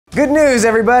Good news,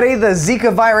 everybody! The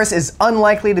Zika virus is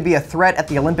unlikely to be a threat at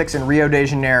the Olympics in Rio de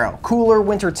Janeiro. Cooler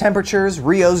winter temperatures,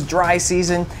 Rio's dry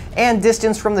season, and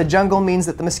distance from the jungle means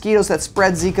that the mosquitoes that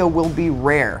spread Zika will be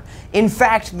rare. In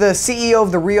fact, the CEO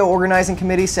of the Rio Organizing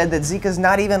Committee said that Zika's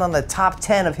not even on the top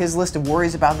 10 of his list of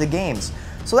worries about the Games.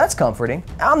 So that's comforting.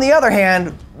 On the other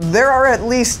hand, there are at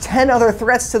least 10 other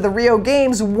threats to the Rio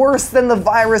Games worse than the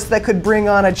virus that could bring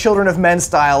on a Children of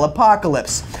Men-style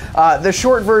apocalypse. The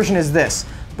short version is this.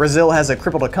 Brazil has a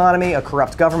crippled economy, a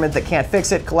corrupt government that can't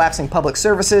fix it, collapsing public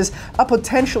services, a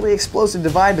potentially explosive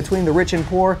divide between the rich and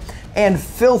poor, and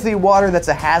filthy water that's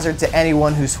a hazard to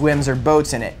anyone who swims or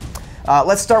boats in it.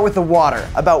 Let's start with the water.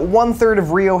 About 1/3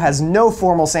 of Rio has no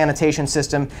formal sanitation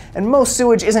system, and most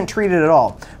sewage isn't treated at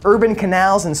all. Urban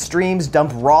canals and streams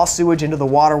dump raw sewage into the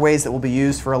waterways that will be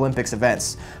used for Olympics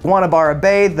events. Guanabara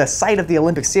Bay, the site of the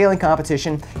Olympic sailing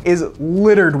competition, is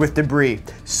littered with debris.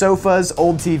 Sofas,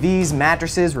 old TVs,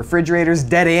 mattresses, refrigerators,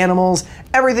 dead animals,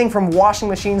 everything from washing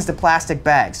machines to plastic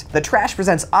bags. The trash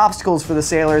presents obstacles for the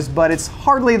sailors, but it's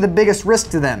hardly the biggest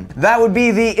risk to them. That would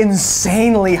be the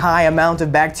insanely high amount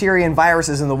of bacteria and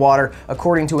viruses in the water,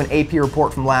 according to an AP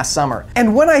report from last summer.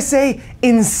 And when I say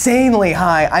insanely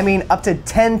high, I mean up to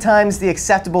 10 times the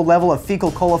acceptable level of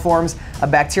fecal coliforms, a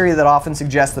bacteria that often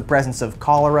suggests the presence of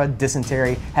cholera,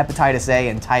 dysentery, hepatitis A,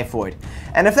 and typhoid.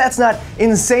 And if that's not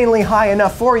insanely high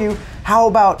enough for you, how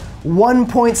about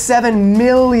 1.7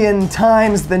 million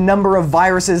times the number of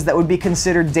viruses that would be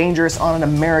considered dangerous on an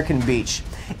American beach?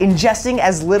 Ingesting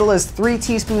as little as 3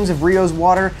 teaspoons of Rio's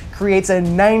water creates a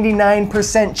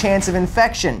 99% chance of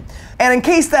infection. And in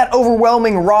case that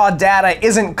overwhelming raw data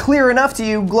isn't clear enough to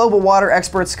you, global water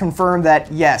experts confirm that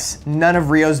yes, none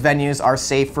of Rio's venues are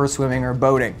safe for swimming or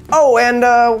boating. Oh, and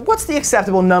what's the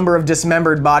acceptable number of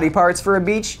dismembered body parts for a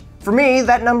beach? For me,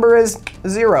 that number is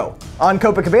 0. On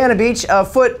Copacabana Beach, a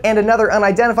foot and another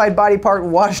unidentified body part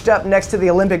washed up next to the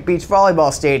Olympic beach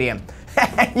volleyball stadium.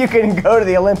 You can go to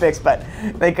the Olympics, but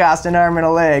they cost an arm and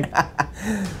a leg.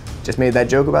 Just made that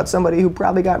joke about somebody who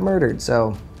probably got murdered,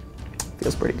 so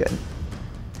feels pretty good.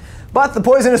 But the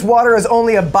poisonous water is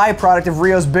only a byproduct of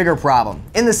Rio's bigger problem.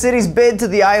 In the city's bid to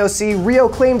the IOC, Rio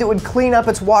claimed it would clean up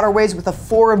its waterways with a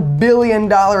 $4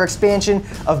 billion expansion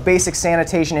of basic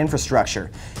sanitation infrastructure.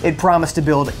 It promised to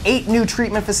build 8 new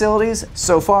treatment facilities.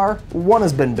 So far, 1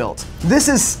 has been built. This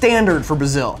is standard for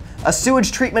Brazil. A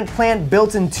sewage treatment plant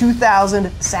built in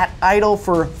 2000 sat idle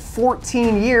for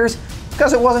 14 years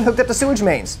because it wasn't hooked up to sewage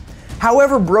mains.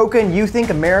 However broken you think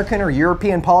American or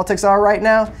European politics are right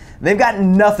now, they've got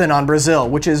nothing on Brazil,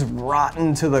 which is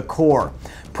rotten to the core.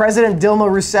 President Dilma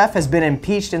Rousseff has been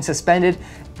impeached and suspended,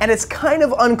 and it's kind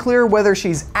of unclear whether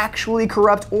she's actually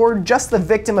corrupt or just the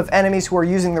victim of enemies who are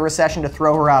using the recession to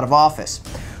throw her out of office.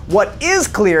 What is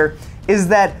clear is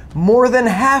that more than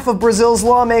half of Brazil's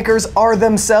lawmakers are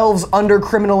themselves under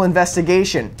criminal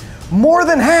investigation. More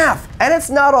than half! And it's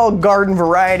not all garden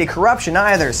variety corruption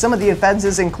either. Some of the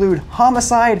offenses include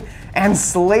homicide and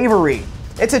slavery.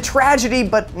 It's a tragedy,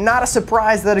 but not a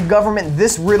surprise that a government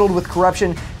this riddled with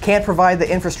corruption can't provide the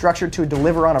infrastructure to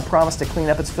deliver on a promise to clean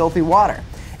up its filthy water.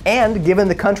 And given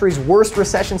the country's worst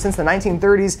recession since the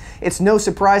 1930s, it's no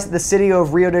surprise that the city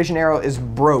of Rio de Janeiro is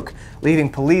broke, leaving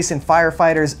police and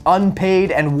firefighters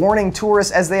unpaid and warning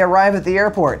tourists as they arrive at the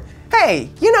airport. Hey,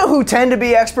 you know who tend to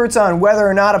be experts on whether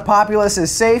or not a populace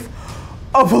is safe?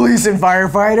 Police and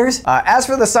firefighters. As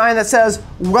for the sign that says,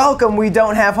 "Welcome, we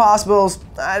don't have hospitals,"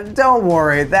 don't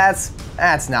worry, that's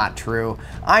not true.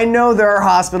 I know there are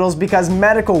hospitals because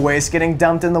medical waste getting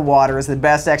dumped in the water is the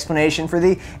best explanation for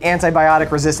the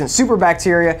antibiotic-resistant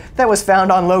superbacteria that was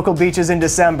found on local beaches in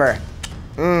December.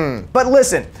 But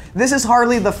listen, this is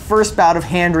hardly the first bout of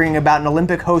hand-wringing about an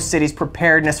Olympic host city's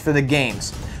preparedness for the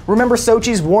Games. Remember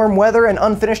Sochi's warm weather and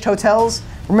unfinished hotels?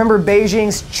 Remember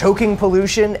Beijing's choking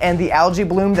pollution and the algae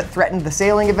bloom that threatened the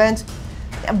sailing event?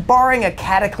 Barring a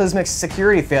cataclysmic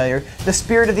security failure, the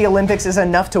spirit of the Olympics is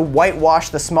enough to whitewash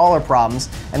the smaller problems,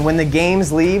 and when the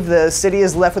Games leave, the city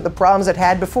is left with the problems it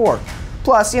had before.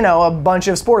 Plus, you know, a bunch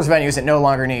of sports venues it no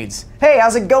longer needs. Hey,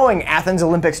 how's it going, Athens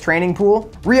Olympics training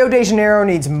pool? Rio de Janeiro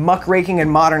needs muckraking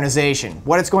and modernization.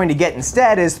 What it's going to get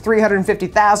instead is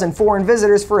 350,000 foreign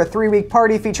visitors for a 3-week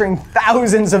party featuring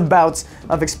thousands of bouts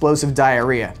of explosive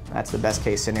diarrhea. That's the best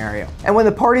case scenario. And when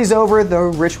the party's over, the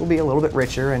rich will be a little bit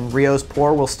richer, and Rio's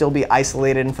poor will still be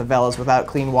isolated in favelas without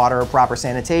clean water or proper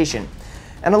sanitation.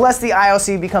 And unless the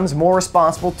IOC becomes more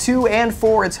responsible to and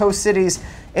for its host cities,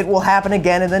 it will happen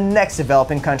again in the next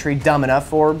developing country dumb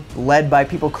enough or led by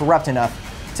people corrupt enough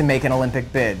to make an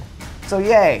Olympic bid. So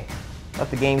yay,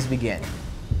 let the Games begin.